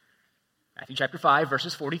Matthew chapter 5,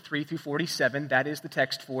 verses 43 through 47. That is the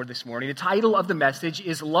text for this morning. The title of the message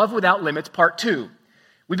is Love Without Limits, Part 2.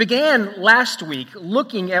 We began last week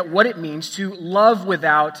looking at what it means to love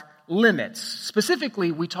without limits.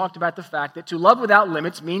 Specifically, we talked about the fact that to love without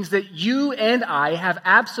limits means that you and I have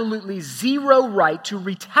absolutely zero right to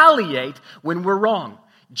retaliate when we're wrong.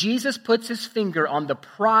 Jesus puts his finger on the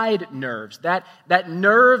pride nerves, that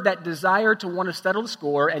nerve, that desire to want to settle the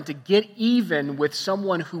score and to get even with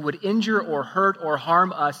someone who would injure or hurt or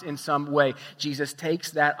harm us in some way. Jesus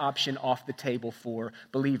takes that option off the table for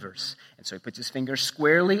believers. And so he puts his finger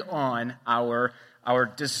squarely on our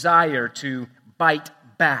desire to bite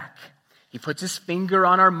back. He puts his finger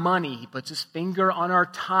on our money. He puts his finger on our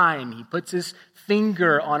time. He puts his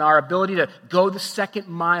finger on our ability to go the second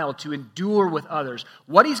mile, to endure with others.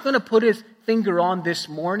 What he's going to put his finger on this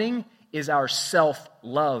morning is our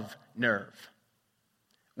self-love nerve.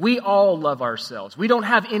 We all love ourselves. We don't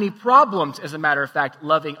have any problems, as a matter of fact,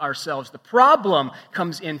 loving ourselves. The problem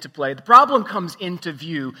comes into play. The problem comes into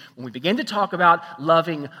view when we begin to talk about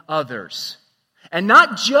loving others. And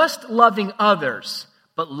not just loving others,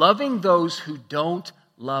 but loving those who don't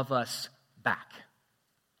love us back.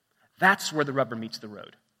 That's where the rubber meets the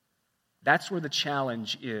road. That's where the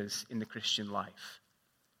challenge is in the Christian life.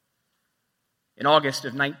 In August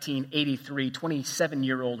of 1983,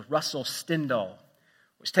 27-year-old Russell Stendhal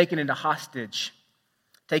was taken into hostage,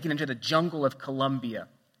 taken into the jungle of Colombia,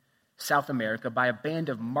 South America, by a band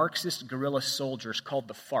of Marxist guerrilla soldiers called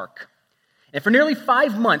the FARC. And for nearly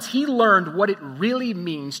 5 months, he learned what it really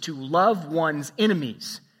means to love one's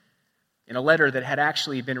enemies. In a letter that had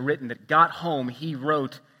actually been written that got home, he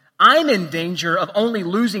wrote, "I'm in danger of only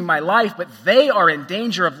losing my life, but they are in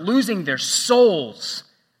danger of losing their souls."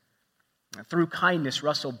 And through kindness,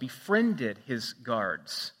 Russell befriended his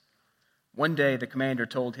guards. One day, the commander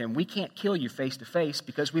told him, "We can't kill you face to face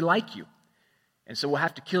because we like you, and so we'll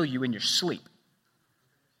have to kill you in your sleep."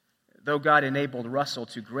 Though God enabled Russell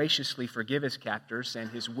to graciously forgive his captors and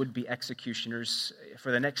his would-be executioners,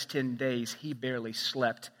 for the next 10 days, he barely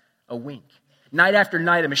slept a wink. Night after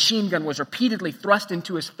night, a machine gun was repeatedly thrust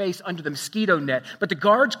into his face under the mosquito net, but the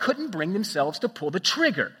guards couldn't bring themselves to pull the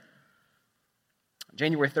trigger. On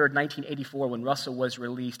January 3rd, 1984, when Russell was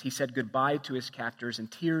released, he said goodbye to his captors,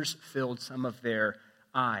 and tears filled some of their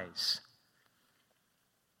eyes.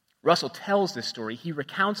 Russell tells this story. He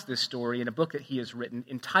recounts this story in a book that he has written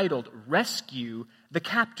entitled Rescue the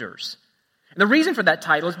Captors. And the reason for that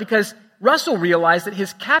title is because Russell realized that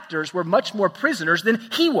his captors were much more prisoners than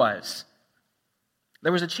he was.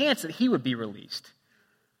 There was a chance that he would be released.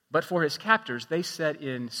 But for his captors, they sat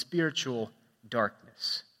in spiritual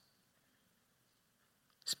darkness.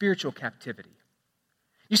 Spiritual captivity.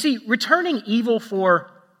 You see, returning evil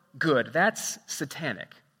for good, that's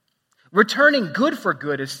satanic. Returning good for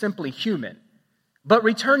good is simply human. But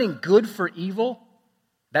returning good for evil,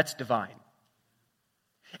 that's divine.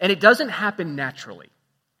 And it doesn't happen naturally.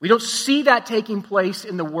 We don't see that taking place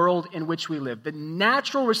in the world in which we live. The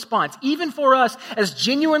natural response, even for us as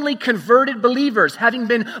genuinely converted believers, having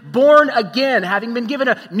been born again, having been given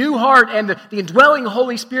a new heart and the indwelling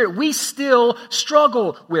Holy Spirit, we still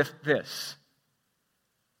struggle with this.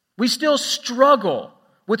 We still struggle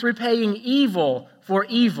with repaying evil for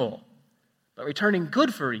evil. But returning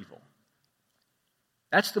good for evil,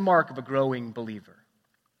 that's the mark of a growing believer.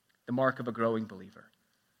 The mark of a growing believer.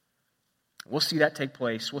 We'll see that take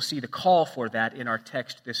place. We'll see the call for that in our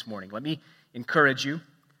text this morning. Let me encourage you.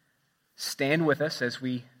 Stand with us as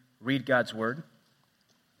we read God's word.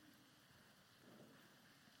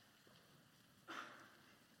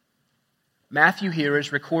 Matthew here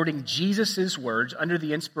is recording Jesus' words under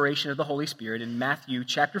the inspiration of the Holy Spirit in Matthew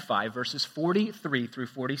chapter 5, verses 43 through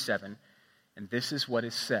 47. And this is what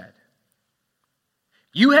is said.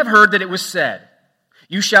 "You have heard that it was said,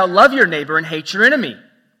 'You shall love your neighbor and hate your enemy.'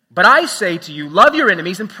 But I say to you, love your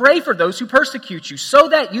enemies and pray for those who persecute you, so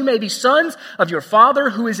that you may be sons of your Father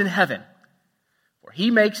who is in heaven. For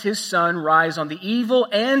he makes his sun rise on the evil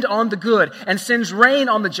and on the good, and sends rain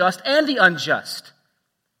on the just and the unjust.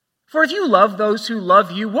 For if you love those who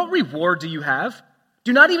love you, what reward do you have?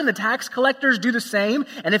 Do not even the tax collectors do the same?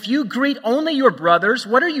 And if you greet only your brothers,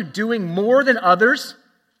 what are you doing more than others?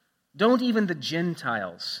 Don't even the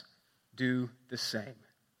Gentiles do the same?"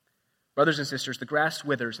 Brothers and sisters, the grass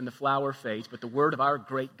withers and the flower fades, but the word of our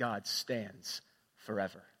great God stands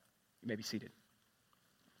forever. You may be seated.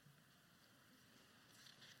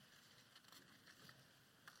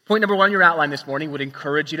 Point number one in your outline this morning, would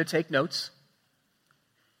encourage you to take notes,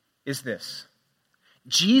 is this.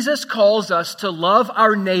 Jesus calls us to love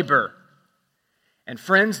our neighbor. And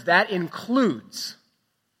friends, that includes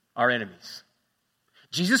our enemies.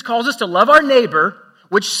 Jesus calls us to love our neighbor,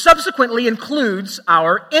 which subsequently includes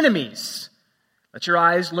our enemies. Let your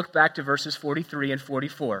eyes look back to verses 43 and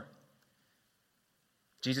 44.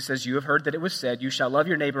 Jesus says, you have heard that it was said, you shall love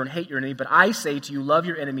your neighbor and hate your enemy, but I say to you, love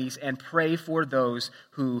your enemies and pray for those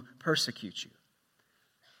who persecute you.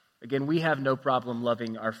 Again, we have no problem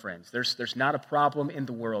loving our friends. There's not a problem in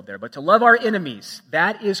the world there. But to love our enemies,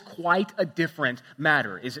 that is quite a different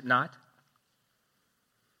matter, is it not?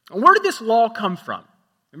 And where did this law come from?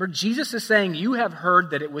 Remember, Jesus is saying, you have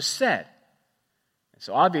heard that it was said. And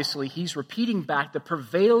so obviously, he's repeating back the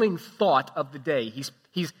prevailing thought of the day. He's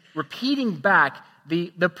repeating back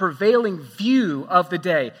the prevailing view of the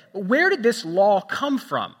day. But where did this law come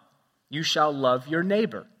from? You shall love your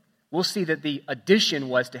neighbor. We'll see that the addition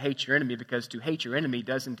was to hate your enemy, because to hate your enemy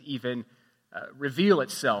doesn't even reveal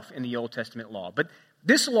itself in the Old Testament law. But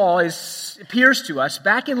this law appears to us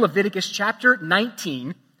back in Leviticus chapter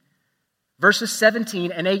 19, verses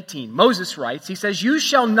 17 and 18. Moses writes, he says, you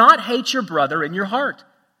shall not hate your brother in your heart,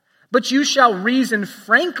 but you shall reason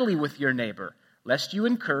frankly with your neighbor, lest you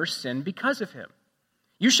incur sin because of him.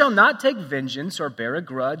 You shall not take vengeance or bear a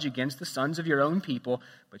grudge against the sons of your own people,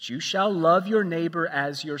 but you shall love your neighbor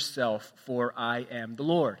as yourself, for I am the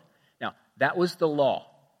Lord. Now, that was the law.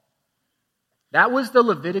 That was the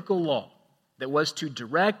Levitical law that was to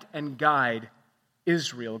direct and guide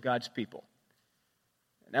Israel, God's people.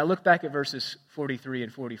 Now look back at verses 43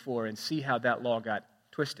 and 44 and see how that law got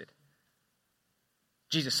twisted.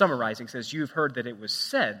 Jesus, summarizing, says, you've heard that it was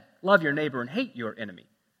said, love your neighbor and hate your enemy.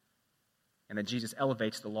 And then Jesus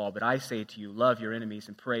elevates the law, but I say to you, love your enemies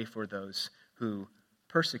and pray for those who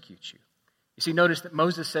persecute you. You see, notice that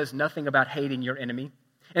Moses says nothing about hating your enemy.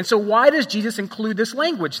 And so why does Jesus include this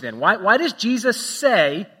language then? Why does Jesus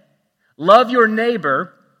say, love your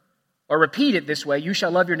neighbor, or repeat it this way, you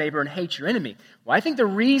shall love your neighbor and hate your enemy? Well, I think the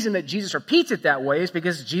reason that Jesus repeats it that way is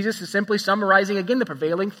because Jesus is simply summarizing again the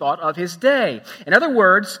prevailing thought of his day. In other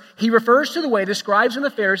words, he refers to the way the scribes and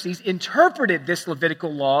the Pharisees interpreted this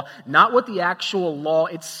Levitical law, not what the actual law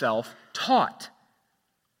itself taught.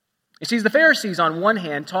 You see, the Pharisees on one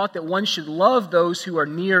hand taught that one should love those who are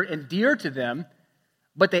near and dear to them,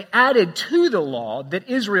 but they added to the law that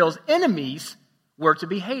Israel's enemies were to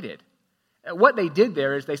be hated. What they did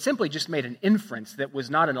there is they simply just made an inference that was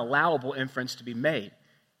not an allowable inference to be made.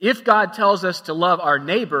 If God tells us to love our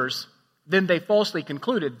neighbors, then they falsely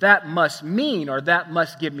concluded that must mean, or that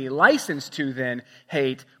must give me license to then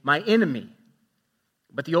hate my enemy.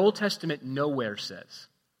 But the Old Testament nowhere says.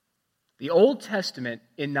 The Old Testament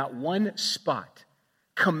in not one spot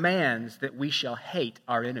commands that we shall hate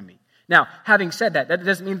our enemy. Now, having said that, that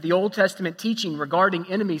doesn't mean that the Old Testament teaching regarding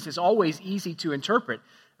enemies is always easy to interpret.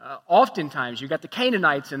 Oftentimes, you've got the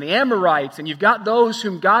Canaanites and the Amorites, and you've got those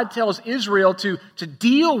whom God tells Israel to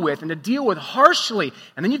deal with and to deal with harshly.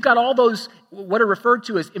 And then you've got all those, what are referred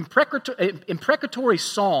to as imprecatory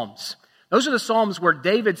psalms. Those are the psalms where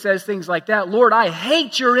David says things like that. Lord, I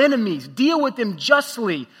hate your enemies. Deal with them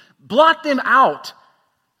justly. Blot them out.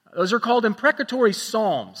 Those are called imprecatory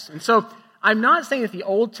psalms. And so I'm not saying that the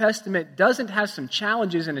Old Testament doesn't have some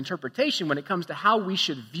challenges in interpretation when it comes to how we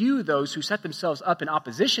should view those who set themselves up in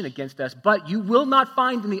opposition against us, but you will not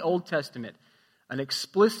find in the Old Testament an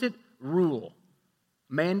explicit rule,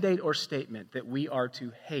 mandate, or statement that we are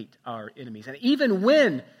to hate our enemies. And even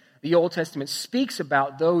when the Old Testament speaks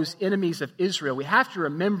about those enemies of Israel, we have to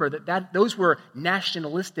remember that those were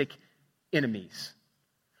nationalistic enemies.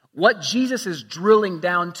 What Jesus is drilling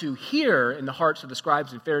down to here in the hearts of the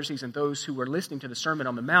scribes and Pharisees and those who were listening to the Sermon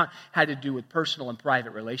on the Mount had to do with personal and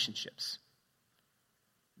private relationships.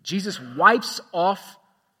 Jesus wipes off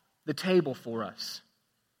the table for us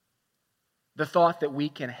the thought that we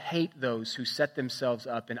can hate those who set themselves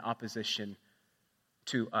up in opposition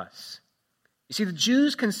to us. You see, the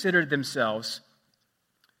Jews considered themselves,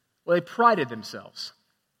 well, they prided themselves.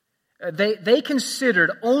 They considered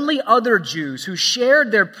only other Jews who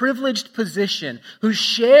shared their privileged position, who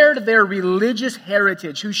shared their religious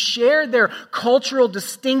heritage, who shared their cultural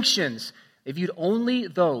distinctions. They viewed only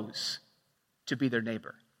those to be their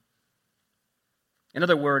neighbor. In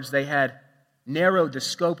other words, they had narrowed the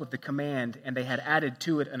scope of the command, and they had added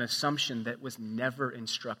to it an assumption that was never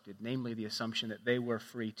instructed, namely the assumption that they were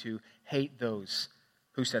free to hate those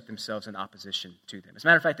who set themselves in opposition to them. As a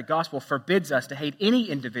matter of fact, the gospel forbids us to hate any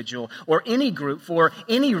individual or any group for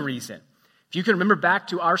any reason. If you can remember back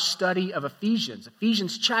to our study of Ephesians,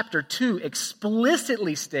 Ephesians chapter 2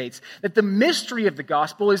 explicitly states that the mystery of the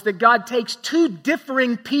gospel is that God takes two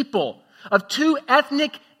differing people of two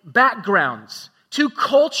ethnic backgrounds, to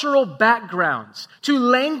cultural backgrounds, to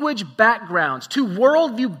language backgrounds, to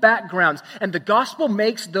worldview backgrounds, and the gospel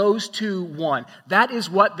makes those two one. That is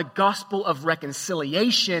what the gospel of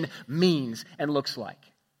reconciliation means and looks like.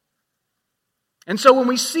 And so when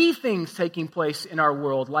we see things taking place in our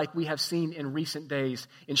world like we have seen in recent days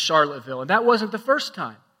in Charlottesville, and that wasn't the first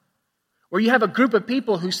time, where you have a group of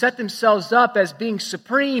people who set themselves up as being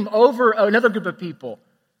supreme over another group of people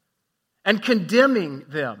and condemning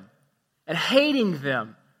them and hating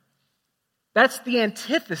them. That's the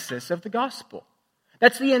antithesis of the gospel.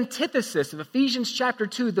 That's the antithesis of Ephesians chapter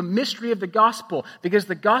 2, the mystery of the gospel, because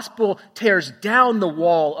the gospel tears down the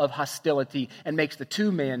wall of hostility and makes the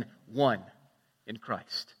two men one in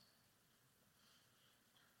Christ.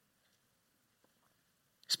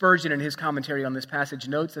 Spurgeon, in his commentary on this passage,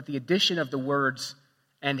 notes that the addition of the words,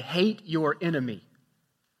 "and hate your enemy,"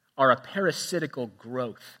 are a parasitical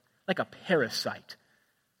growth, like a parasite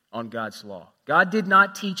on God's law. God did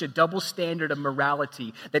not teach a double standard of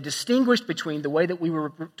morality that distinguished between the way that we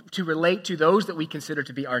were to relate to those that we consider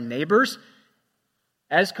to be our neighbors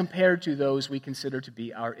as compared to those we consider to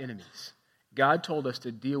be our enemies. God told us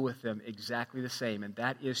to deal with them exactly the same, and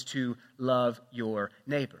that is to love your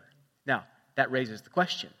neighbor. Now, that raises the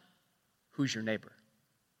question, who's your neighbor?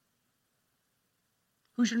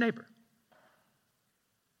 Who's your neighbor?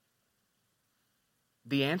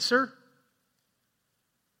 The answer?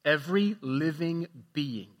 Every living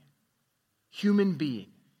being, human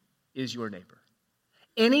being, is your neighbor.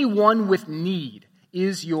 Anyone with need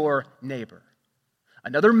is your neighbor.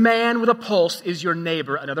 Another man with a pulse is your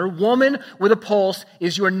neighbor. Another woman with a pulse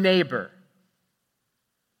is your neighbor.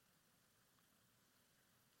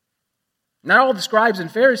 Not all the scribes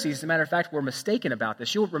and Pharisees, as a matter of fact, were mistaken about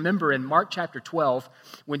this. You'll remember in Mark chapter 12,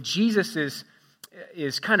 when Jesus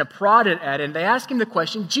is kind of prodded at, and they ask him the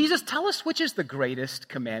question, "Jesus, tell us which is the greatest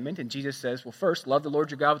commandment." And Jesus says, well, first, love the Lord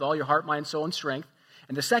your God with all your heart, mind, soul, and strength.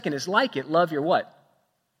 And the second is like it, love your what?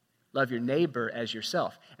 Love your neighbor as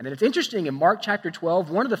yourself. And then it's interesting, in Mark chapter 12,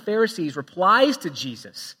 one of the Pharisees replies to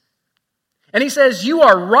Jesus. And he says, "You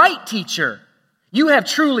are right, teacher. You have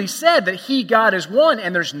truly said that He, God, is one,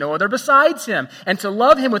 and there's no other besides Him. And to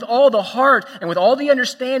love Him with all the heart, and with all the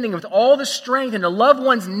understanding, and with all the strength, and to love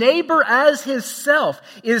one's neighbor as his self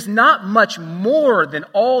is not much more than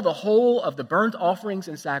all the whole of the burnt offerings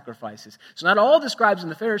and sacrifices." So not all the scribes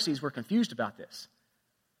and the Pharisees were confused about this.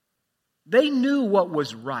 They knew what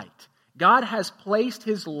was right. God has placed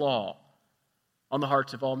His law on the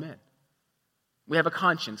hearts of all men. We have a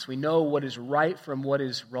conscience. We know what is right from what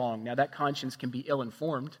is wrong. Now, that conscience can be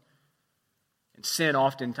ill-informed, and sin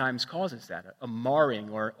oftentimes causes that, a marring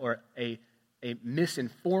or a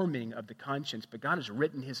misinforming of the conscience. But God has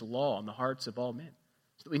written His law on the hearts of all men,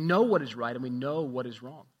 so that we know what is right and we know what is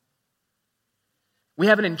wrong. We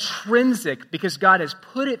have an intrinsic, because God has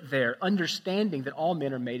put it there, understanding that all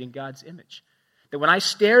men are made in God's image. That when I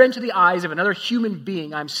stare into the eyes of another human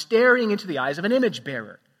being, I'm staring into the eyes of an image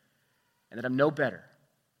bearer. And that I'm no better.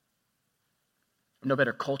 I'm no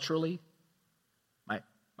better culturally.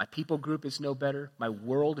 My people group is no better. My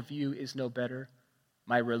worldview is no better.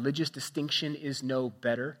 My religious distinction is no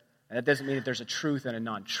better. And that doesn't mean that there's a truth and a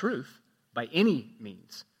non-truth by any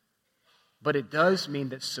means. But it does mean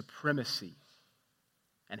that supremacy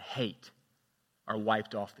and hate are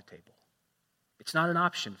wiped off the table. It's not an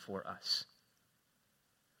option for us.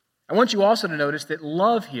 I want you also to notice that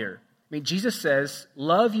love here, Jesus says,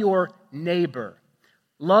 love your neighbor.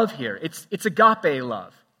 Love here, it's agape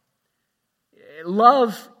love.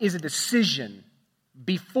 Love is a decision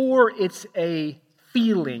before it's a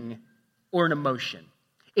feeling or an emotion.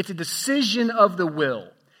 It's a decision of the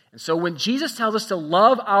will. And so when Jesus tells us to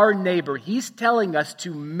love our neighbor, He's telling us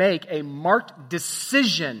to make a marked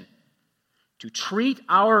decision to treat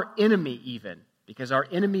our enemy even, because our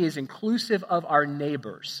enemy is inclusive of our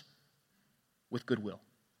neighbors, with goodwill.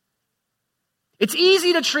 It's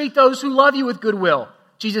easy to treat those who love you with goodwill.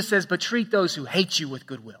 Jesus says, but treat those who hate you with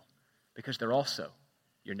goodwill, because they're also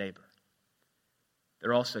your neighbor.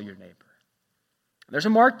 They're also your neighbor. There's a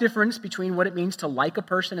marked difference between what it means to like a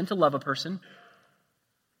person and to love a person.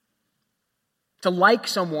 To like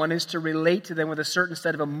someone is to relate to them with a certain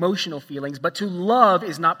set of emotional feelings, but to love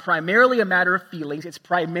is not primarily a matter of feelings, it's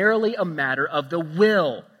primarily a matter of the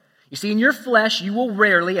will. You see, in your flesh, you will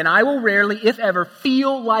rarely, and I will rarely, if ever,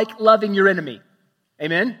 feel like loving your enemy.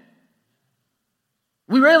 Amen?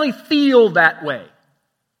 We rarely feel that way.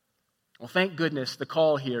 Well, thank goodness the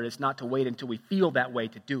call here is not to wait until we feel that way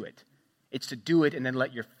to do it. It's to do it and then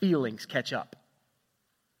let your feelings catch up.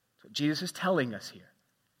 That's what Jesus is telling us here.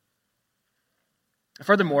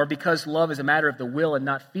 Furthermore, because love is a matter of the will and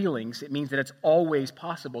not feelings, it means that it's always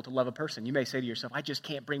possible to love a person. You may say to yourself, I just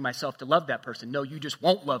can't bring myself to love that person. No, you just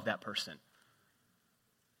won't love that person.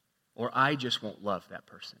 Or I just won't love that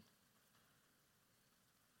person.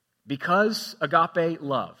 Because agape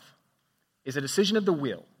love is a decision of the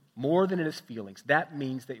will more than it is feelings, that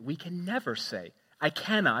means that we can never say, I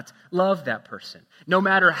cannot love that person. No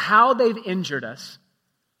matter how they've injured us,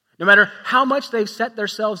 no matter how much they've set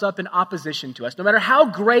themselves up in opposition to us, no matter how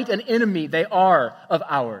great an enemy they are of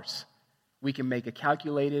ours, we can make a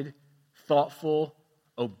calculated, thoughtful,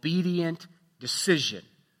 obedient decision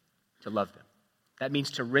to love them. That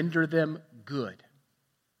means to render them good.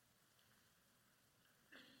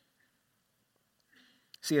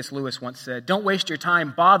 C.S. Lewis once said, don't waste your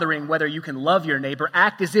time bothering whether you can love your neighbor.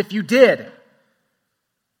 Act as if you did. And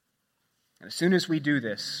as soon as we do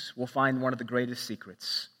this, we'll find one of the greatest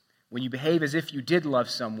secrets. When you behave as if you did love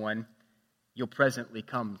someone, you'll presently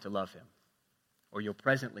come to love him, or you'll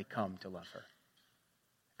presently come to love her.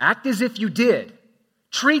 Act as if you did.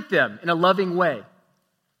 Treat them in a loving way.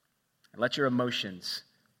 And let your emotions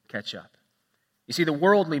catch up. You see, the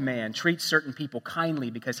worldly man treats certain people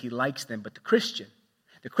kindly because he likes them, but the Christian,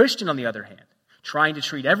 on the other hand, trying to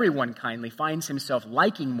treat everyone kindly, finds himself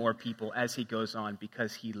liking more people as he goes on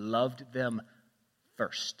because he loved them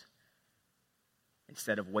first,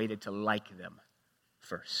 instead of waited to like them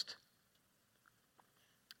first.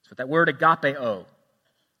 So that word agapeo,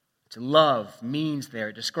 to love, means there.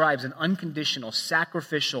 It describes an unconditional,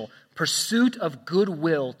 sacrificial pursuit of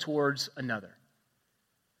goodwill towards another.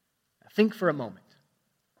 Now think for a moment.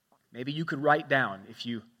 Maybe you could write down, if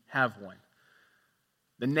you have one,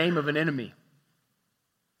 the name of an enemy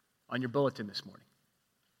on your bulletin this morning.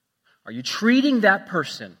 Are you treating that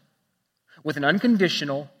person with an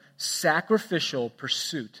unconditional, sacrificial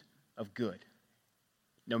pursuit of good,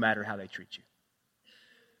 no matter how they treat you?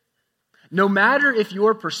 No matter if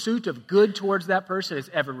your pursuit of good towards that person is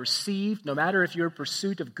ever received, no matter if your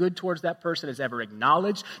pursuit of good towards that person is ever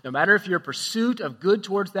acknowledged, no matter if your pursuit of good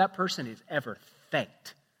towards that person is ever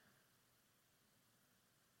thanked,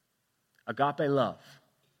 agape love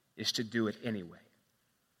is to do it anyway.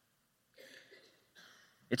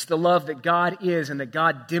 It's the love that God is and that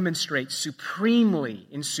God demonstrates supremely,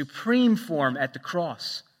 in supreme form at the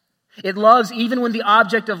cross. It loves even when the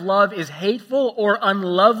object of love is hateful or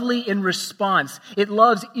unlovely in response. It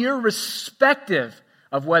loves irrespective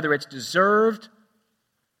of whether it's deserved.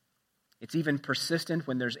 It's even persistent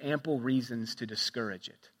when there's ample reasons to discourage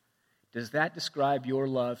it. Does that describe your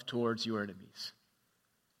love towards your enemies?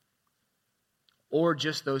 Or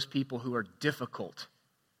just those people who are difficult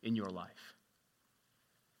in your life?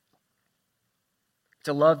 It's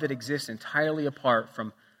a love that exists entirely apart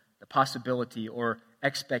from the possibility or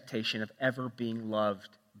expectation of ever being loved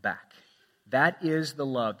back. That is the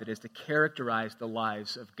love that is to characterize the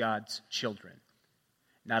lives of God's children.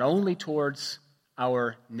 Not only towards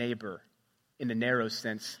our neighbor, in the narrow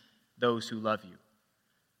sense, those who love you,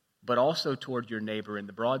 but also toward your neighbor in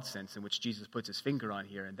the broad sense in which Jesus puts his finger on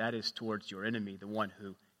here, and that is towards your enemy, the one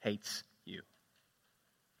who hates you.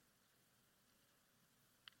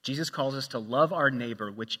 Jesus calls us to love our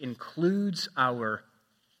neighbor, which includes our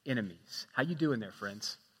enemies. How you doing there,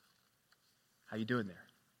 friends? How you doing there?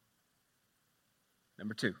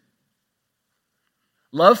 Number 2.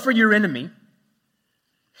 Love for your enemy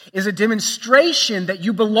is a demonstration that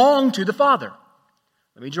you belong to the Father.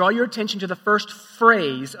 Let me draw your attention to the first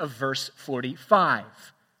phrase of verse 45.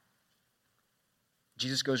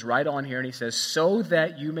 Jesus goes right on here and he says, so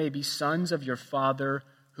that you may be sons of your Father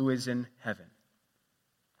who is in heaven.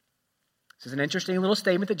 This is an interesting little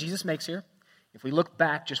statement that Jesus makes here. If we look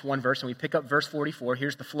back just one verse and we pick up verse 44,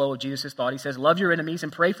 here's the flow of Jesus' thought. He says, love your enemies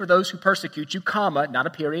and pray for those who persecute you, comma, not a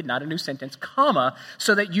period, not a new sentence, comma,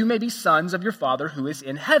 so that you may be sons of your Father who is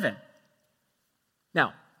in heaven.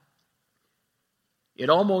 Now, it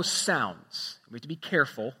almost sounds, we have to be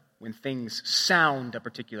careful when things sound a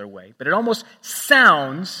particular way, but it almost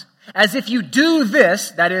sounds as if you do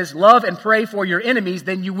this, that is, love and pray for your enemies,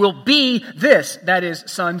 then you will be this, that is,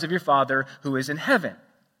 sons of your Father who is in heaven.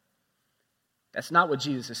 That's not what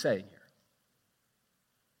Jesus is saying here.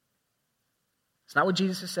 It's not what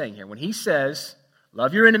Jesus is saying here. When he says,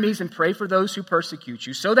 love your enemies and pray for those who persecute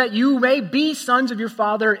you, so that you may be sons of your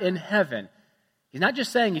Father in heaven. He's not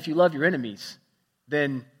just saying if you love your enemies,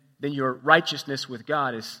 then your righteousness with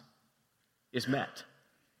God is met,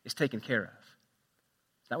 is taken care of.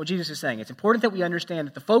 It's not what Jesus is saying. It's important that we understand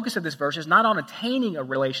that the focus of this verse is not on attaining a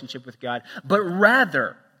relationship with God, but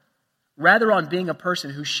rather on being a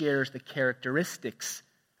person who shares the characteristics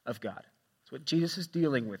of God. That's what Jesus is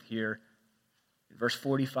dealing with here in verse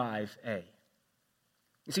 45a.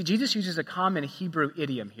 You see, Jesus uses a common Hebrew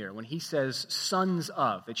idiom here when he says sons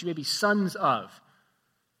of, that you may be sons of.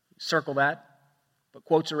 Circle that, put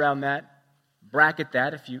quotes around that, bracket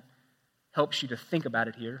that if you helps you to think about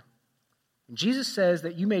it here. And Jesus says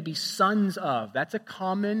that you may be sons of. That's a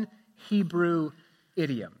common Hebrew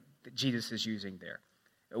idiom that Jesus is using there.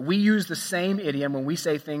 We use the same idiom when we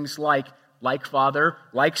say things like father,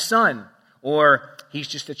 like son, or he's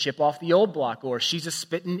just a chip off the old block, or she's a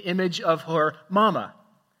spitting image of her mama.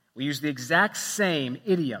 We use the exact same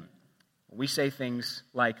idiom when we say things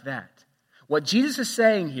like that. What Jesus is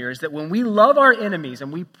saying here is that when we love our enemies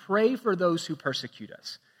and we pray for those who persecute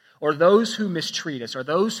us, or those who mistreat us, or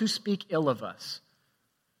those who speak ill of us,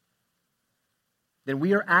 then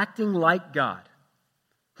we are acting like God,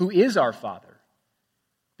 who is our Father,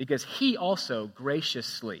 because He also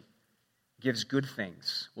graciously gives good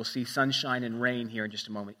things. We'll see sunshine and rain here in just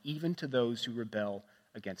a moment, even to those who rebel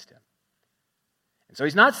against Him. And so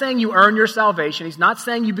He's not saying you earn your salvation. He's not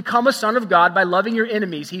saying you become a son of God by loving your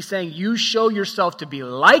enemies. He's saying you show yourself to be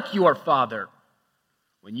like your Father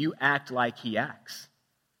when you act like He acts.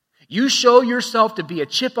 You show yourself to be a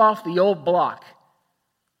chip off the old block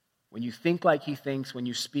when you think like He thinks, when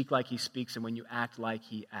you speak like He speaks, and when you act like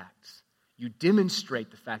He acts. You demonstrate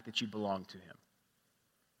the fact that you belong to Him.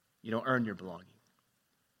 You don't earn your belonging.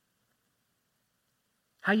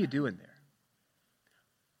 How you doing there?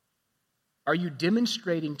 Are you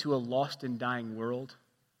demonstrating to a lost and dying world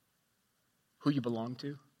who you belong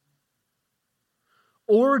to?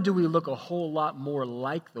 Or do we look a whole lot more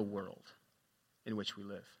like the world in which we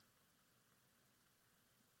live?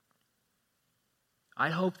 I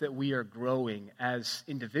hope that we are growing as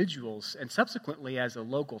individuals and subsequently as a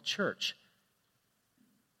local church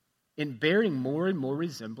in bearing more and more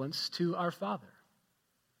resemblance to our Father.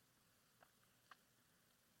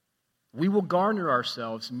 We will garner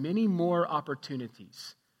ourselves many more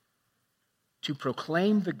opportunities to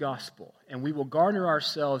proclaim the gospel, and we will garner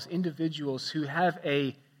ourselves individuals who have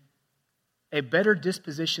a better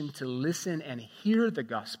disposition to listen and hear the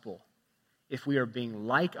gospel if we are being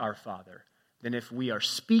like our Father than if we are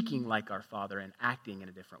speaking like our Father and acting in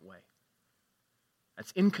a different way.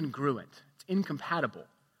 That's incongruent. It's incompatible.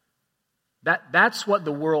 That's what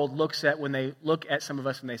the world looks at when they look at some of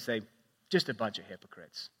us and they say, just a bunch of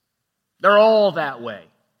hypocrites. They're all that way.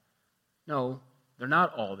 No, they're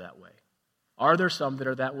not all that way. Are there some that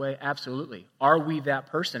are that way? Absolutely. Are we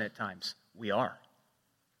that person at times? We are.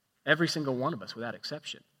 Every single one of us without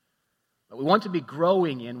exception. But we want to be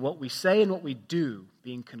growing in what we say and what we do,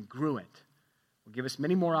 being congruent. Will give us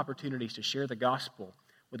many more opportunities to share the gospel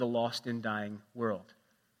with a lost and dying world.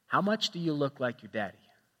 How much do you look like your daddy?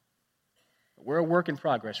 We're a work in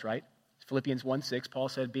progress, right? Philippians 1:6, Paul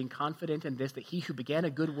said, being confident in this, that he who began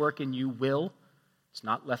a good work in you will, it's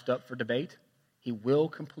not left up for debate, he will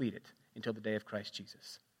complete it until the day of Christ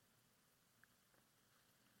Jesus.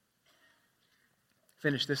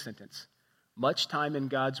 Finish this sentence. Much time in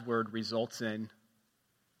God's word results in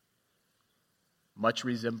much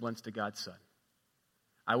resemblance to God's Son.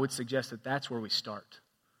 I would suggest that that's where we start.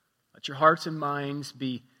 Let your hearts and minds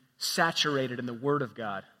be saturated in the Word of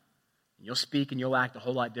God. And you'll speak and you'll act a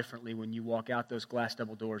whole lot differently when you walk out those glass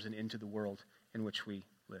double doors and into the world in which we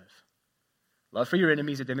live. Love for your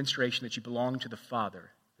enemies, a demonstration that you belong to the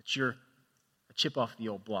Father, that you're a chip off the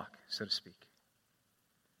old block, so to speak.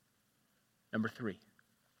 Number 3,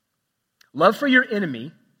 love for your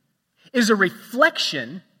enemy is a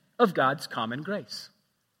reflection of God's common grace.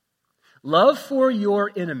 Love for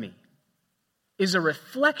your enemy is a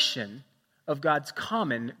reflection of God's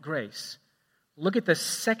common grace. Look at the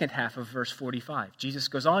second half of verse 45. Jesus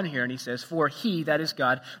goes on here and he says, for he, that is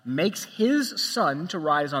God, makes his sun to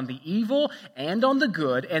rise on the evil and on the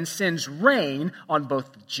good and sends rain on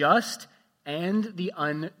both the just and the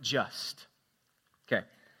unjust. Okay.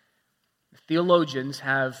 Theologians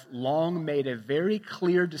have long made a very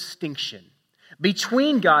clear distinction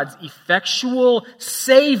between God's effectual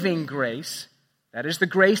saving grace, that is the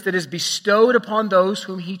grace that is bestowed upon those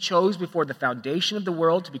whom he chose before the foundation of the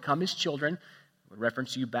world to become his children. I would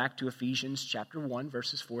reference you back to Ephesians chapter 1,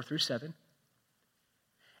 verses 4 through 7.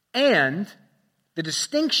 And the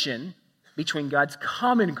distinction between God's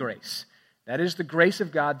common grace, that is the grace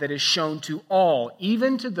of God that is shown to all,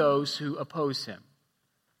 even to those who oppose him.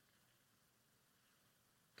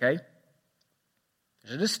 Okay?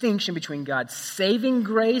 There's a distinction between God's saving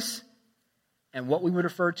grace and what we would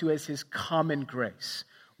refer to as his common grace.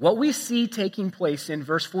 What we see taking place in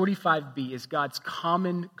verse 45b is God's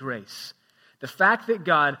common grace. The fact that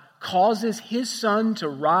God causes his sun to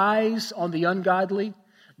rise on the ungodly,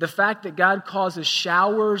 the fact that God causes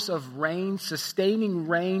showers of rain, sustaining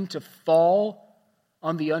rain to fall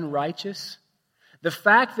on the unrighteous? The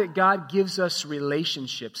fact that God gives us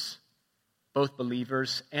relationships, both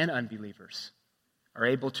believers and unbelievers are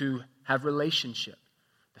able to have relationship.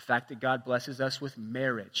 The fact that God blesses us with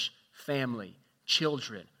marriage, family,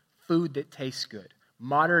 children, food that tastes good,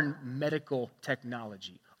 modern medical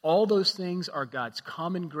technology. All those things are God's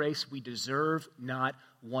common grace. We deserve not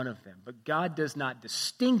one of them. But God does not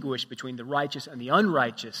distinguish between the righteous and the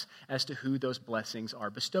unrighteous as to who those blessings are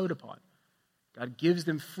bestowed upon. God gives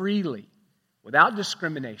them freely, without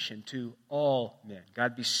discrimination, to all men.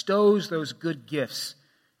 God bestows those good gifts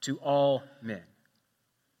to all men.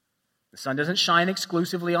 The sun doesn't shine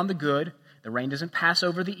exclusively on the good. The rain doesn't pass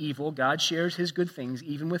over the evil. God shares his good things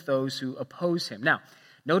even with those who oppose him. Now,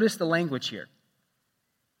 notice the language here.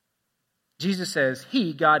 Jesus says,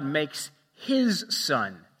 he, God, makes his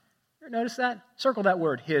sun. You ever notice that? Circle that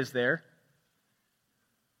word, his, there.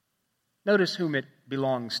 Notice whom it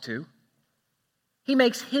belongs to. He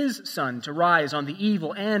makes his sun to rise on the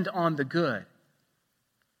evil and on the good.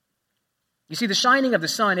 You see, the shining of the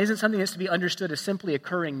sun isn't something that's to be understood as simply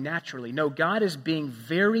occurring naturally. No, God is being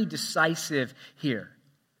very decisive here.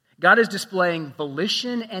 God is displaying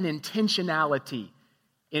volition and intentionality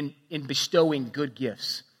in bestowing good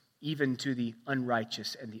gifts, even to the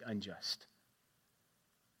unrighteous and the unjust.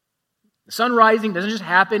 The sun rising doesn't just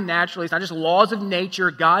happen naturally. It's not just laws of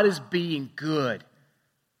nature. God is being good.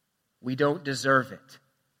 We don't deserve it.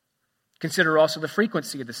 Consider also the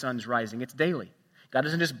frequency of the sun's rising. It's daily. God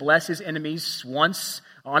doesn't just bless his enemies once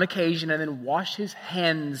on occasion and then wash his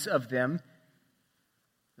hands of them.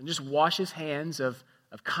 And just wash his hands of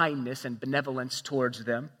kindness and benevolence towards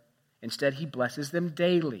them. Instead, he blesses them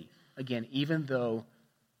daily. Again, even though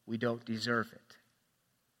we don't deserve it.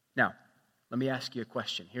 Now, let me ask you a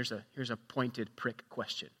question. Here's a pointed prick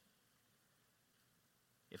question.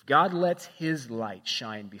 If God lets his light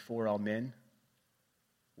shine before all men,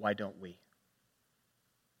 why don't we?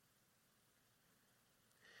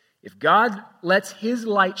 If God lets his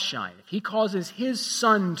light shine, if he causes his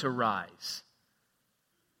sun to rise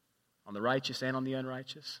on the righteous and on the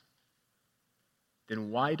unrighteous,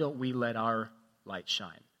 then why don't we let our light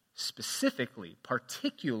shine? Specifically,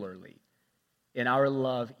 particularly, in our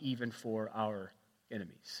love even for our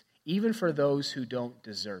enemies, even for those who don't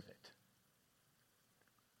deserve it.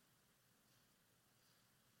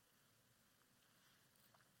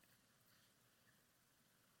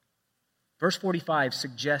 Verse 45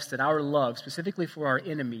 suggests that our love, specifically for our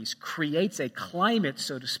enemies, creates a climate,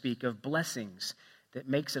 so to speak, of blessings that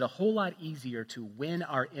makes it a whole lot easier to win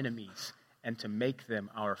our enemies and to make them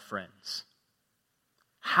our friends.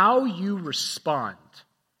 How you respond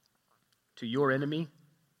to your enemy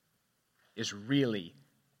is really,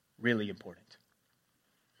 really important.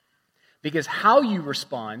 Because how you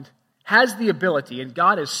respond has the ability, and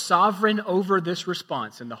God is sovereign over this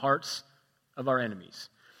response in the hearts of our enemies.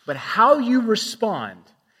 But how you respond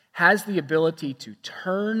has the ability to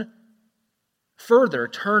turn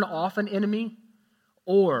off an enemy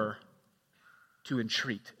or to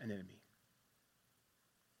entreat an enemy.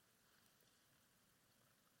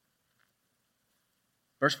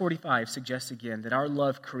 Verse 45 suggests again that our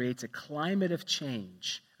love creates a climate of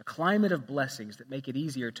change, a climate of blessings that make it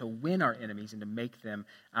easier to win our enemies and to make them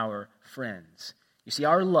our friends. You see,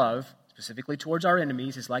 our love, specifically towards our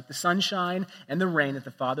enemies, is like the sunshine and the rain that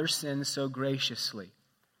the Father sends so graciously.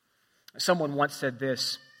 Someone once said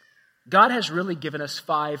this: God has really given us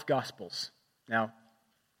 5 gospels. Now,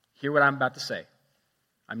 hear what I'm about to say.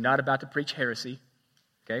 I'm not about to preach heresy,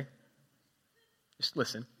 okay? Just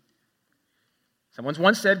listen. Someone's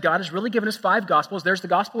once said, God has really given us 5 gospels. There's the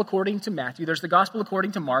gospel according to Matthew. There's the gospel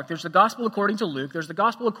according to Mark. There's the gospel according to Luke. There's the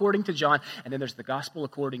gospel according to John. And then there's the gospel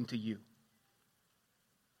according to you.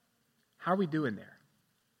 How are we doing there?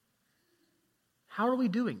 How are we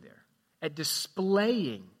doing there at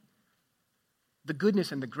displaying the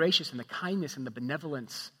goodness and the gracious and the kindness and the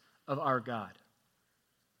benevolence of our God,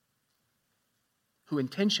 who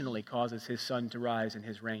intentionally causes his sun to rise and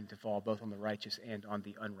his rain to fall both on the righteous and on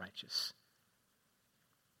the unrighteous?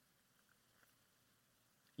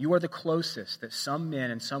 You are the closest that some men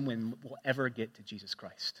and some women will ever get to Jesus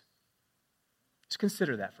Christ. Just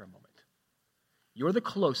consider that for a moment. You're the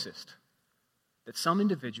closest that some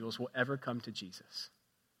individuals will ever come to Jesus.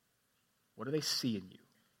 What do they see in you?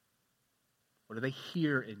 What do they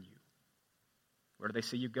hear in you? Where do they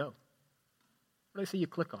see you go? What do they see you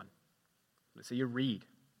click on? What do they see you read?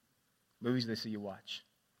 Movies do they see you watch?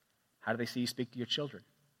 How do they see you speak to your children?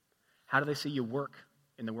 How do they see you work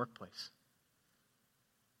in the workplace?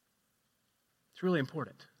 It's really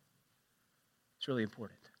important. It's really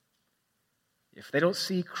important. If they don't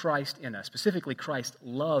see Christ in us, specifically Christ's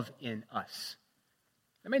love in us,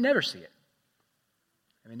 They may never see it.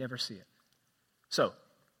 They may never see it. So,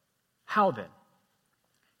 how then?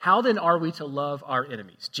 How then are we to love our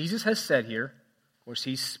enemies? Jesus has said here, of course,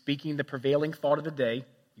 he's speaking the prevailing thought of the day.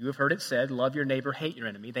 You have heard it said, love your neighbor, hate your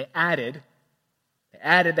enemy. They added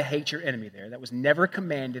the hate your enemy there. That was never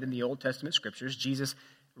commanded in the Old Testament scriptures. Jesus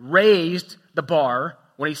raised the bar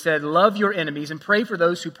when he said, love your enemies and pray for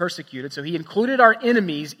those who persecuted. So he included our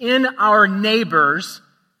enemies in our neighbors.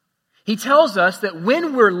 He tells us that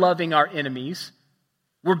when we're loving our enemies,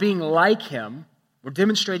 we're being like him. We're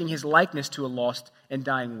demonstrating his likeness to a lost and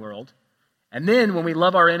dying world. And then when we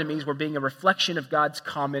love our enemies, we're being a reflection of God's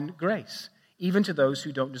common grace, even to those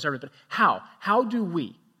who don't deserve it. But how? How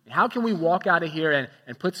can we walk out of here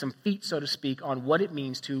and put some feet, so to speak, on what it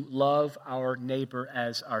means to love our neighbor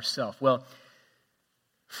as ourselves? Well,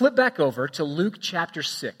 flip back over to Luke chapter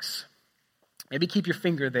 6. Maybe keep your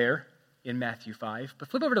finger there in Matthew 5, but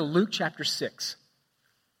flip over to Luke chapter 6.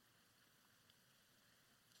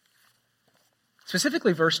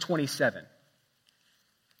 Specifically verse 27.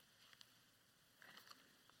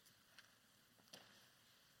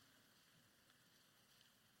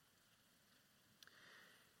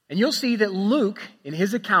 And you'll see that Luke, in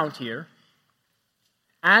his account here,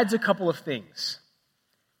 adds a couple of things.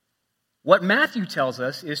 What Matthew tells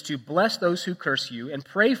us is to bless those who curse you and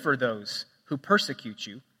pray for those who persecute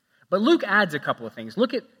you. But Luke adds a couple of things.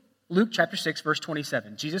 Look at Luke chapter 6, verse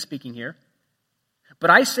 27. Jesus speaking here. But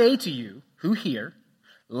I say to you who hear,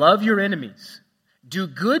 love your enemies. Do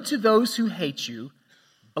good to those who hate you.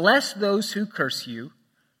 Bless those who curse you.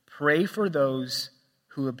 Pray for those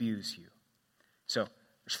who abuse you. So,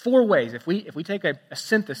 there's four ways. If we take a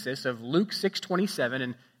synthesis of Luke 6:27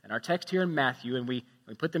 and our text here in Matthew, and we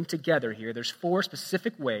put them together here, there's four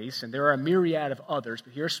specific ways, and there are a myriad of others,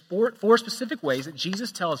 but here's four specific ways that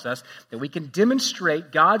Jesus tells us that we can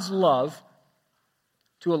demonstrate God's love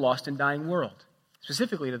to a lost and dying world,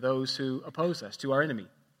 specifically to those who oppose us, to our enemy.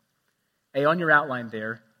 A, on your outline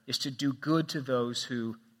there, is to do good to those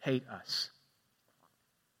who hate us.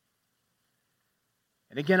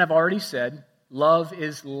 And again, I've already said, love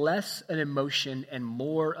is less an emotion and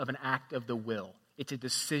more of an act of the will. It's a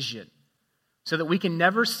decision. So that we can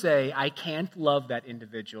never say, I can't love that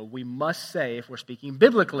individual. We must say, if we're speaking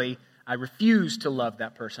biblically, I refuse to love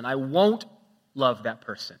that person. I won't love that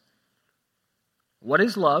person. What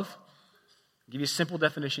is love? I'll give you a simple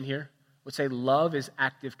definition here. I would say love is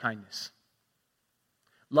active kindness.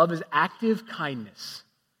 Love is active kindness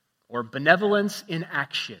or benevolence in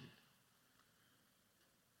action.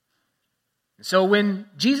 So when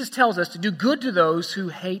Jesus tells us to do good to those who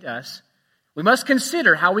hate us, we must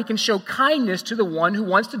consider how we can show kindness to the one who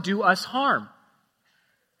wants to do us harm.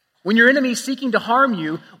 When your enemy is seeking to harm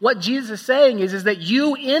you, what Jesus is saying is that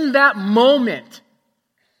you, in that moment,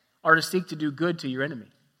 are to seek to do good to your enemy.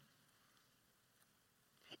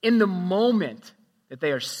 In the moment that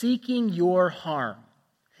they are seeking your harm,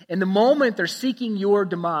 in the moment they're seeking your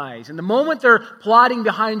demise, in the moment they're plotting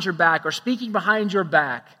behind your back or speaking behind your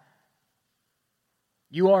back,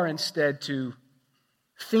 you are instead to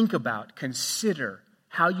think about, consider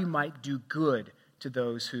how you might do good to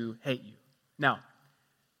those who hate you. Now,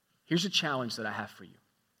 here's a challenge that I have for you.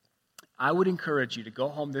 I would encourage you to go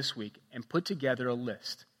home this week and put together a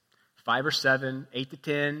list, 5 or 7, 8 to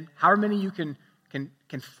 10, however many you can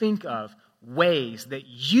think of, ways that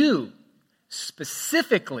you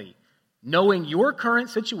specifically, knowing your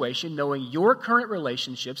current situation, knowing your current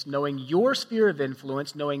relationships, knowing your sphere of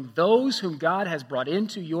influence, knowing those whom God has brought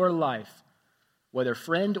into your life, whether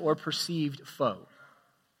friend or perceived foe,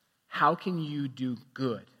 how can you do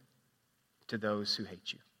good to those who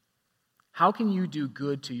hate you? How can you do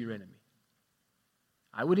good to your enemy?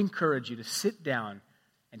 I would encourage you to sit down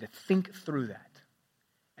and to think through that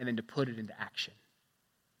and then to put it into action.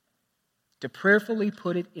 To prayerfully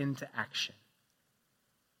put it into action.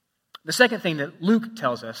 The second thing that Luke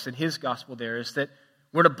tells us in his gospel there is that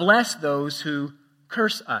we're to bless those who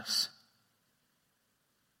curse us.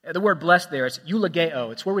 The word bless there is eulogeo.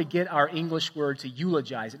 It's where we get our English word to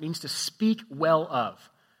eulogize. It means to speak well of.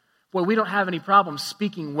 Boy, we don't have any problems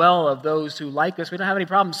speaking well of those who like us. We don't have any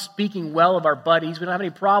problems speaking well of our buddies. We don't have any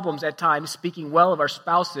problems at times speaking well of our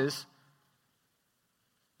spouses.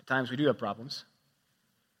 At times we do have problems.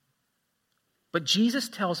 But Jesus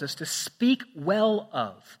tells us to speak well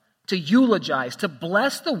of, to eulogize, to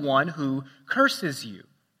bless the one who curses you.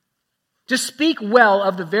 To speak well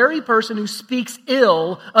of the very person who speaks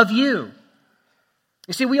ill of you.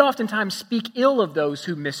 You see, we oftentimes speak ill of those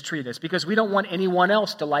who mistreat us because we don't want anyone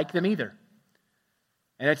else to like them either.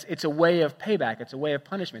 And it's a way of payback. It's a way of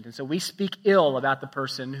punishment. And so we speak ill about the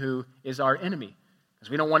person who is our enemy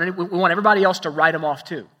Because we want everybody else to write them off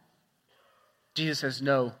too. Jesus says,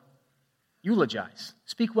 no, eulogize,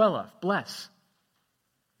 speak well of, bless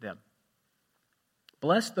them.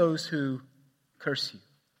 Bless those who curse you.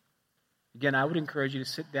 Again, I would encourage you to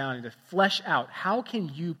sit down and to flesh out how can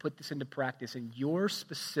you put this into practice in your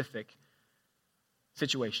specific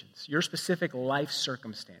situations, your specific life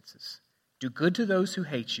circumstances. Do good to those who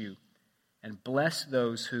hate you and bless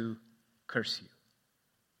those who curse you.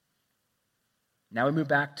 Now we move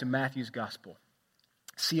back to Matthew's gospel.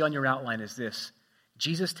 See on your outline is this.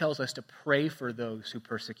 Jesus tells us to pray for those who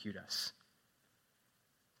persecute us.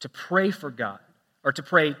 To pray for God, or to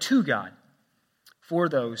pray to God for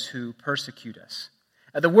those who persecute us.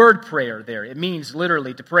 The word prayer there, it means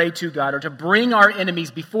literally to pray to God or to bring our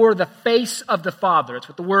enemies before the face of the Father. That's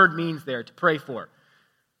what the word means there, to pray for.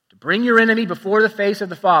 To bring your enemy before the face of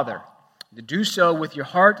the Father. To do so with your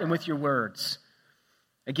heart and with your words.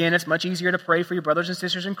 Again, it's much easier to pray for your brothers and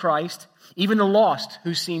sisters in Christ, even the lost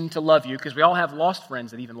who seem to love you, because we all have lost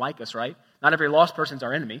friends that even like us, right? Not every lost person's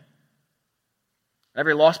our enemy. Not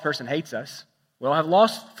every lost person hates us. We all have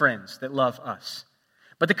lost friends that love us.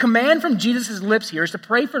 But the command from Jesus' lips here is to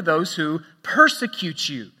pray for those who persecute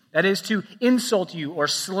you. That is, to insult you or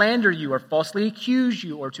slander you or falsely accuse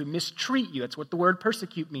you or to mistreat you. That's what the word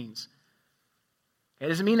persecute means. It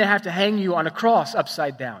doesn't mean they have to hang you on a cross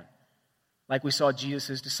upside down, like we saw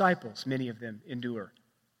Jesus' disciples, many of them, endure.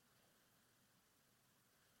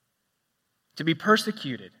 To be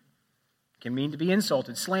persecuted can mean to be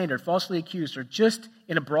insulted, slandered, falsely accused, or just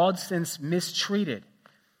in a broad sense mistreated.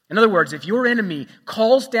 In other words, if your enemy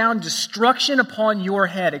calls down destruction upon your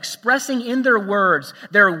head, expressing in their words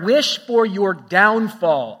their wish for your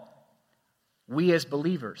downfall, we as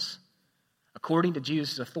believers, according to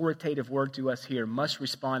Jesus' authoritative word to us here, must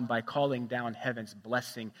respond by calling down heaven's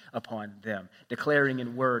blessing upon them, declaring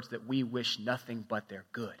in words that we wish nothing but their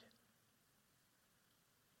good.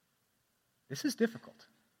 This is difficult.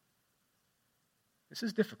 This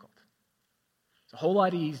is difficult. It's a whole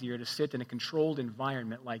lot easier to sit in a controlled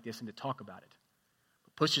environment like this and to talk about it.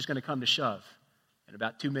 But push is going to come to shove in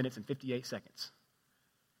about 2 minutes and 58 seconds.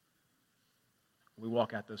 We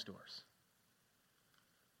walk out those doors.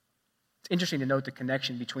 It's interesting to note the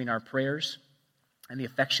connection between our prayers and the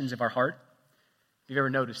affections of our heart. If you've ever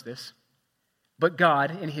noticed this. But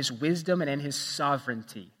God, in His wisdom and in His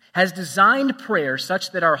sovereignty, has designed prayer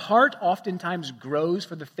such that our heart oftentimes grows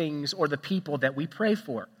for the things or the people that we pray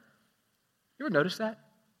for. You ever notice that?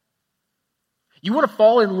 You want to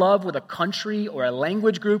fall in love with a country or a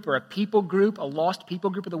language group or a people group, a lost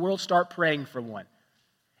people group of the world, start praying for one.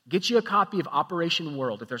 Get you a copy of Operation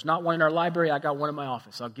World. If there's not one in our library, I got one in my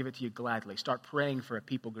office. I'll give it to you gladly. Start praying for a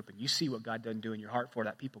people group, and you see what God doesn't do in your heart for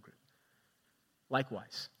that people group.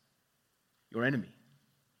 Likewise, your enemy.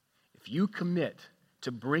 If you commit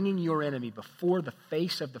to bringing your enemy before the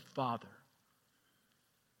face of the Father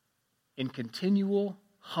in continual,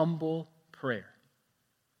 humble prayer,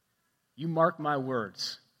 you mark my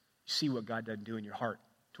words, you see what God doesn't do in your heart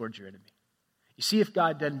towards your enemy. You see if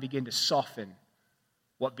God doesn't begin to soften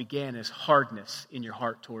what began as hardness in your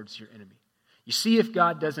heart towards your enemy. You see if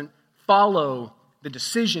God doesn't follow the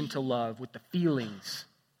decision to love with the feelings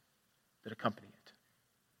that accompany it.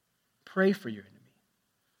 Pray for your enemy.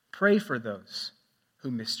 Pray for those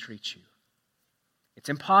who mistreat you. It's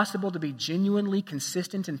impossible to be genuinely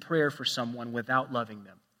consistent in prayer for someone without loving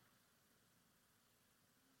them.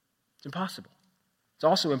 It's impossible. It's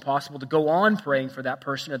also impossible to go on praying for that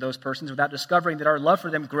person or those persons without discovering that our love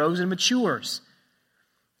for them grows and matures.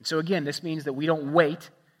 And so again, this means that we don't wait.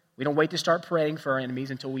 We don't wait to start praying for our enemies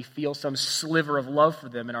until we feel some sliver of love for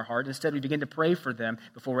them in our heart. Instead, we begin to pray for them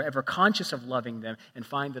before we're ever conscious of loving them and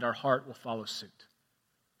find that our heart will follow suit.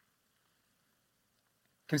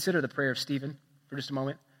 Consider the prayer of Stephen for just a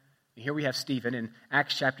moment. Here we have Stephen in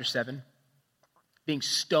Acts chapter 7 being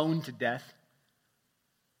stoned to death.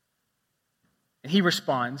 And he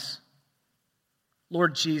responds,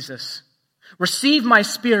 Lord Jesus, receive my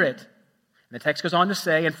spirit. And the text goes on to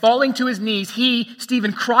say, and falling to his knees, he,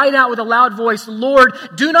 Stephen, cried out with a loud voice, Lord,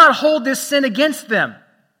 do not hold this sin against them.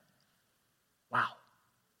 Wow.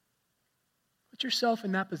 Put yourself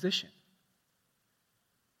in that position.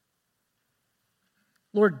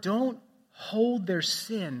 Lord, don't hold their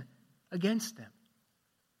sin against them.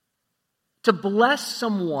 To bless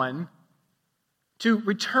someone, to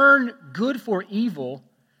return good for evil,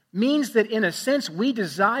 means that in a sense we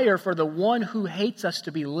desire for the one who hates us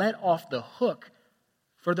to be let off the hook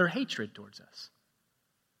for their hatred towards us.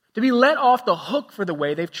 To be let off the hook for the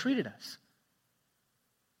way they've treated us.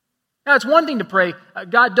 Now, it's one thing to pray,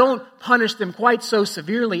 God, don't punish them quite so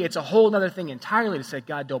severely. It's a whole other thing entirely to say,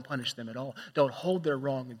 God, don't punish them at all. Don't hold their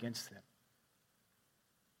wrong against them.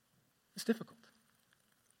 It's difficult.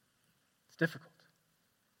 It's difficult.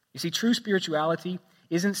 You see, true spirituality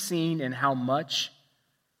isn't seen in how much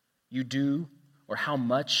you do or how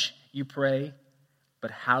much you pray, but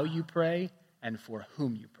how you pray and for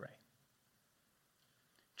whom you pray.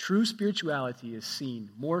 True spirituality is seen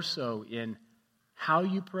more so in how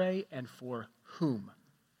you pray and for whom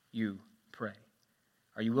you pray.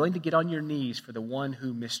 Are you willing to get on your knees for the one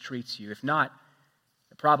who mistreats you? If not,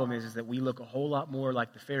 the problem is that we look a whole lot more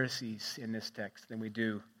like the Pharisees in this text than we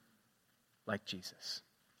do like Jesus.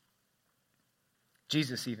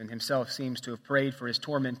 Jesus even himself seems to have prayed for his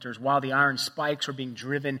tormentors while the iron spikes were being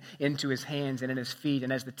driven into his hands and in his feet,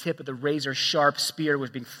 and as the tip of the razor-sharp spear was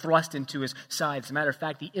being thrust into his side. As a matter of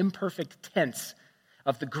fact, the imperfect tense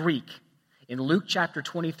of the Greek in Luke chapter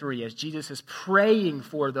 23, as Jesus is praying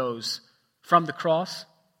for those from the cross,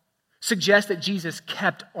 suggests that Jesus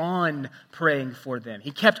kept on praying for them.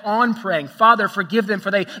 He kept on praying, Father, forgive them,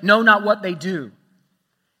 for they know not what they do.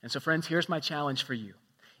 And so, friends, here's my challenge for you.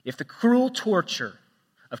 If the cruel torture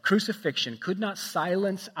of crucifixion could not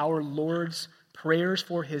silence our Lord's prayers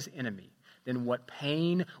for his enemy, then what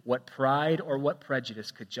pain, what pride, or what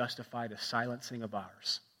prejudice could justify the silencing of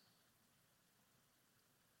ours?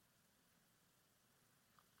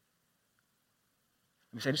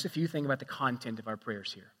 Let me say just a few things about the content of our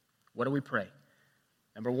prayers here. What do we pray?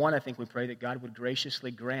 Number one, I think we pray that God would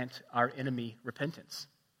graciously grant our enemy repentance.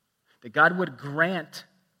 That God would grant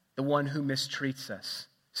the one who mistreats us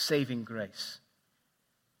saving grace.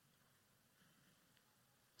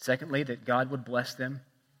 Secondly, that God would bless them.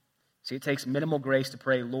 See, it takes minimal grace to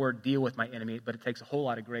pray, Lord, deal with my enemy, but it takes a whole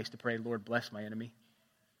lot of grace to pray, Lord, bless my enemy.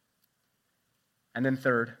 And then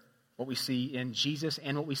third, what we see in Jesus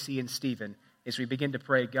and what we see in Stephen is we begin to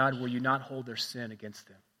pray, God, will you not hold their sin against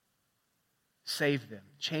them? Save them.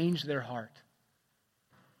 Change their heart.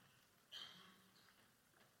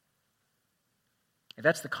 If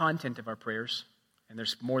that's the content of our prayers, and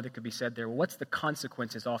there's more that could be said there, well, what's the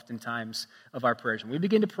consequences oftentimes of our prayers? When we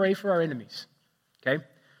begin to pray for our enemies, okay,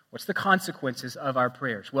 what's the consequences of our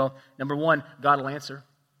prayers? Well, number one, God will answer.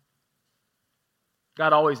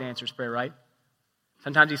 God always answers prayer, right?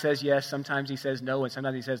 Sometimes he says yes, sometimes he says no, and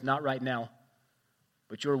sometimes he says not right now.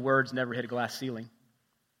 But your words never hit a glass ceiling.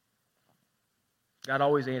 God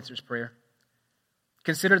always answers prayer.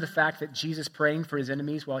 Consider the fact that Jesus praying for his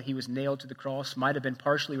enemies while he was nailed to the cross might have been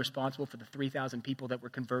partially responsible for the 3,000 people that were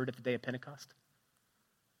converted at the day of Pentecost.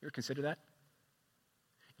 You ever consider that?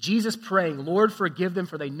 Jesus praying, Lord, forgive them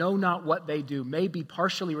for they know not what they do, may be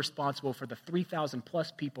partially responsible for the 3,000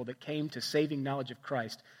 plus people that came to saving knowledge of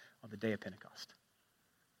Christ on the day of Pentecost.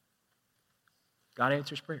 God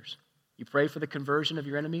answers prayers. You pray for the conversion of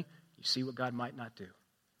your enemy, you see what God might not do.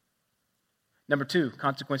 Number two,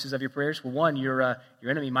 consequences of your prayers. Well, one, your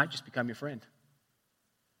enemy might just become your friend.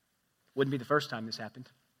 Wouldn't be the first time this happened.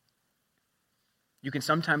 You can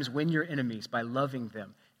sometimes win your enemies by loving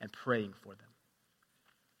them and praying for them.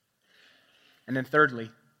 And then thirdly,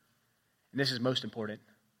 and this is most important,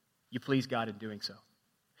 you please God in doing so.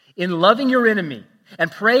 In loving your enemy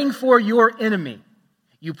and praying for your enemy,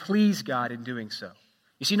 you please God in doing so.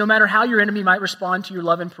 You see, no matter how your enemy might respond to your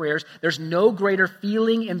love and prayers, there's no greater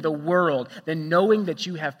feeling in the world than knowing that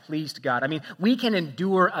you have pleased God. I mean, we can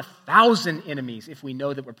endure 1,000 enemies if we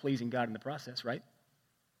know that we're pleasing God in the process, right?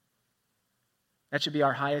 That should be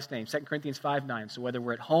our highest aim. 2 Corinthians 5:9. So whether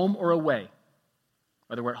we're at home or away,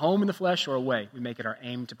 whether we're at home in the flesh or away, we make it our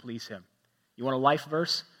aim to please him. You want a life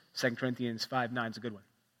verse? 2 Corinthians 5:9 is a good one.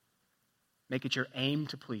 Make it your aim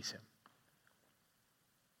to please him.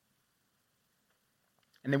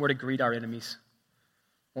 And then we're to greet our enemies.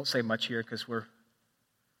 Won't say much here because we're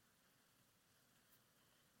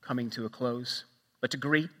coming to a close. But to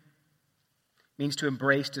greet means to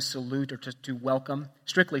embrace, to salute, or to welcome.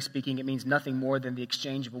 Strictly speaking, it means nothing more than the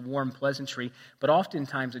exchange of a warm pleasantry. But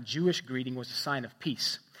oftentimes, a Jewish greeting was a sign of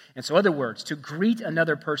peace. And so, in other words, to greet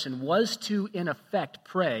another person was to, in effect,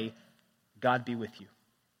 pray, God be with you.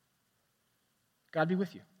 God be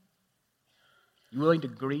with you. You willing to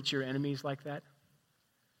greet your enemies like that?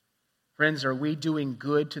 Friends, are we doing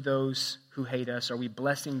good to those who hate us? Are we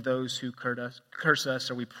blessing those who curse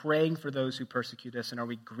us? Are we praying for those who persecute us? And are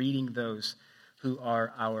we greeting those who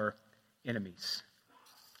are our enemies?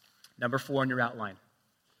 Number 4 in your outline.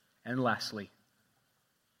 And lastly,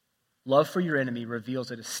 love for your enemy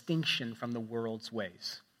reveals a distinction from the world's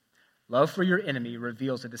ways. Love for your enemy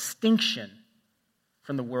reveals a distinction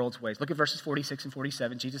from the world's ways. Look at verses 46 and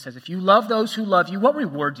 47. Jesus says, if you love those who love you, what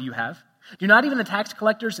reward do you have? Do not even the tax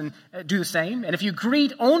collectors do the same? And if you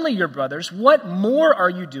greet only your brothers, what more are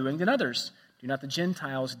you doing than others? Do not the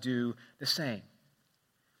Gentiles do the same?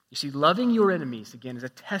 You see, loving your enemies, again, is a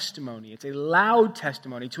testimony. It's a loud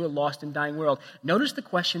testimony to a lost and dying world. Notice the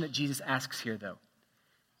question that Jesus asks here, though.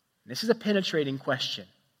 This is a penetrating question.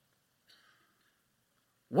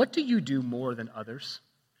 What do you do more than others?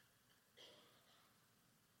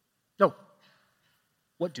 No.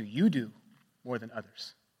 What do you do more than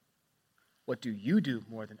others? What do you do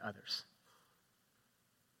more than others?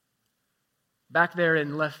 Back there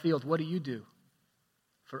in left field, what do you do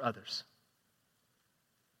for others?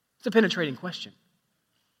 It's a penetrating question.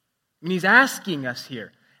 I mean, he's asking us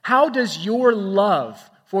here, how does your love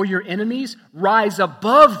for your enemies rise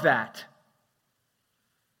above that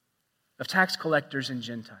of tax collectors and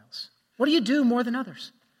Gentiles? What do you do more than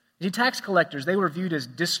others? The tax collectors, they were viewed as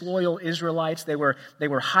disloyal Israelites. They were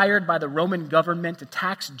hired by the Roman government to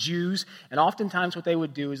tax Jews, and oftentimes what they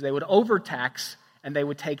would do is they would overtax and they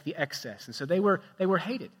would take the excess. And so they were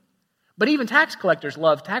hated. But even tax collectors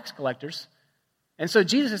love tax collectors. And so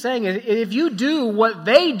Jesus is saying, if you do what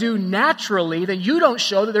they do naturally, then you don't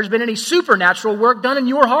show that there's been any supernatural work done in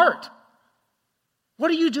your heart. What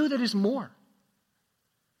do you do that is more?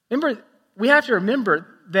 Remember, we have to remember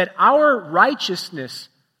that our righteousness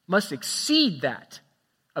must exceed that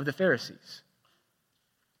of the Pharisees.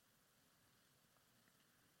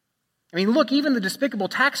 I mean, look, even the despicable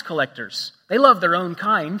tax collectors, they love their own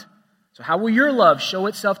kind. So how will your love show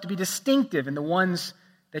itself to be distinctive in the ones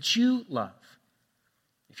that you love?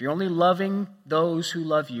 If you're only loving those who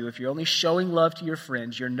love you, if you're only showing love to your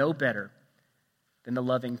friends, you're no better than the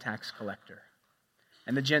loving tax collector.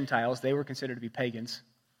 And the Gentiles, they were considered to be pagans.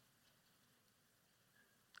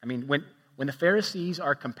 I mean, when the Pharisees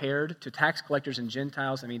are compared to tax collectors and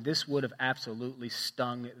Gentiles, I mean, this would have absolutely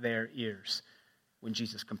stung their ears when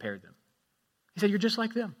Jesus compared them. He said, you're just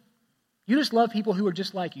like them. You just love people who are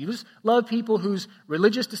just like you. You just love people whose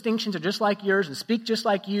religious distinctions are just like yours and speak just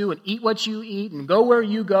like you and eat what you eat and go where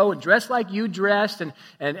you go and dress like you dressed and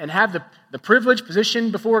have the privileged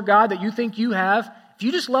position before God that you think you have. If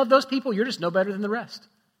you just love those people, you're just no better than the rest.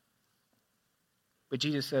 But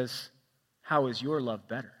Jesus says, how is your love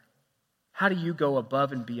better? How do you go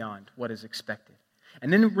above and beyond what is expected?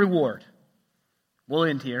 And then reward. We'll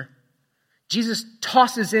end here. Jesus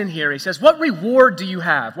tosses in here, he says, what reward do you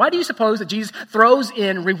have? Why do you suppose that Jesus throws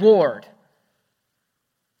in reward?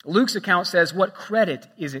 Luke's account says, what credit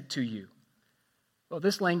is it to you? Well,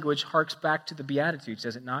 this language harks back to the Beatitudes,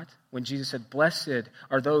 does it not? When Jesus said, blessed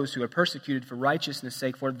are those who are persecuted for righteousness'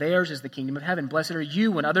 sake, for theirs is the kingdom of heaven. Blessed are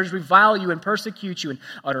you when others revile you and persecute you and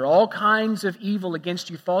utter all kinds of evil against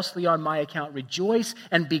you falsely on my account. Rejoice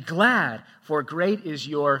and be glad, for great is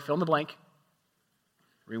your, fill in the blank,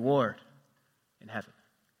 reward in heaven.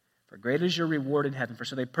 For great is your reward in heaven, for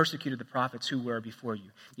so they persecuted the prophets who were before you.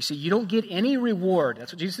 You see, you don't get any reward.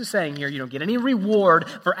 That's what Jesus is saying here. You don't get any reward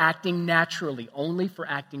for acting naturally, only for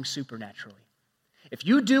acting supernaturally. If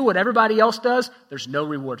you do what everybody else does, there's no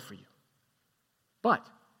reward for you. But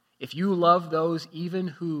if you love those even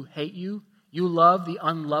who hate you, you love the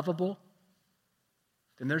unlovable,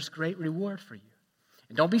 then there's great reward for you.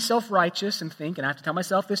 And don't be self-righteous and think, and I have to tell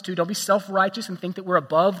myself this too, don't be self-righteous and think that we're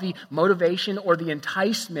above the motivation or the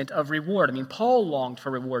enticement of reward. I mean, Paul longed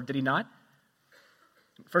for reward, did he not?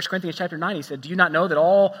 1 Corinthians chapter 9, he said, do you not know that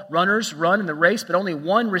all runners run in the race, but only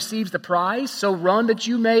one receives the prize? So run that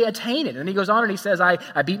you may attain it. And then he goes on and he says,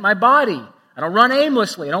 I beat my body. I don't run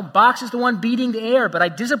aimlessly. I don't box as the one beating the air, but I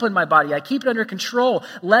discipline my body. I keep it under control,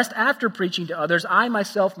 lest after preaching to others, I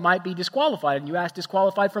myself might be disqualified. And you ask,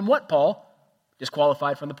 disqualified from what, Paul?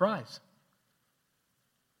 Disqualified from the prize.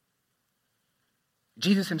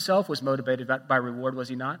 Jesus himself was motivated by reward, was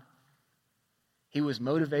he not? He was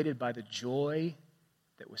motivated by the joy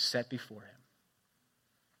that was set before him.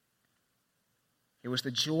 It was the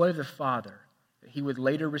joy of the Father that he would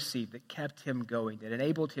later receive that kept him going, that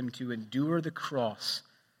enabled him to endure the cross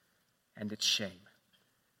and its shame.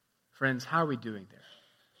 Friends, how are we doing there?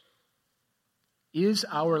 Is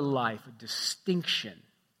our life a distinction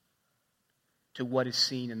to what is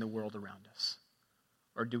seen in the world around us?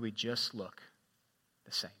 Or do we just look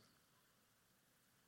the same?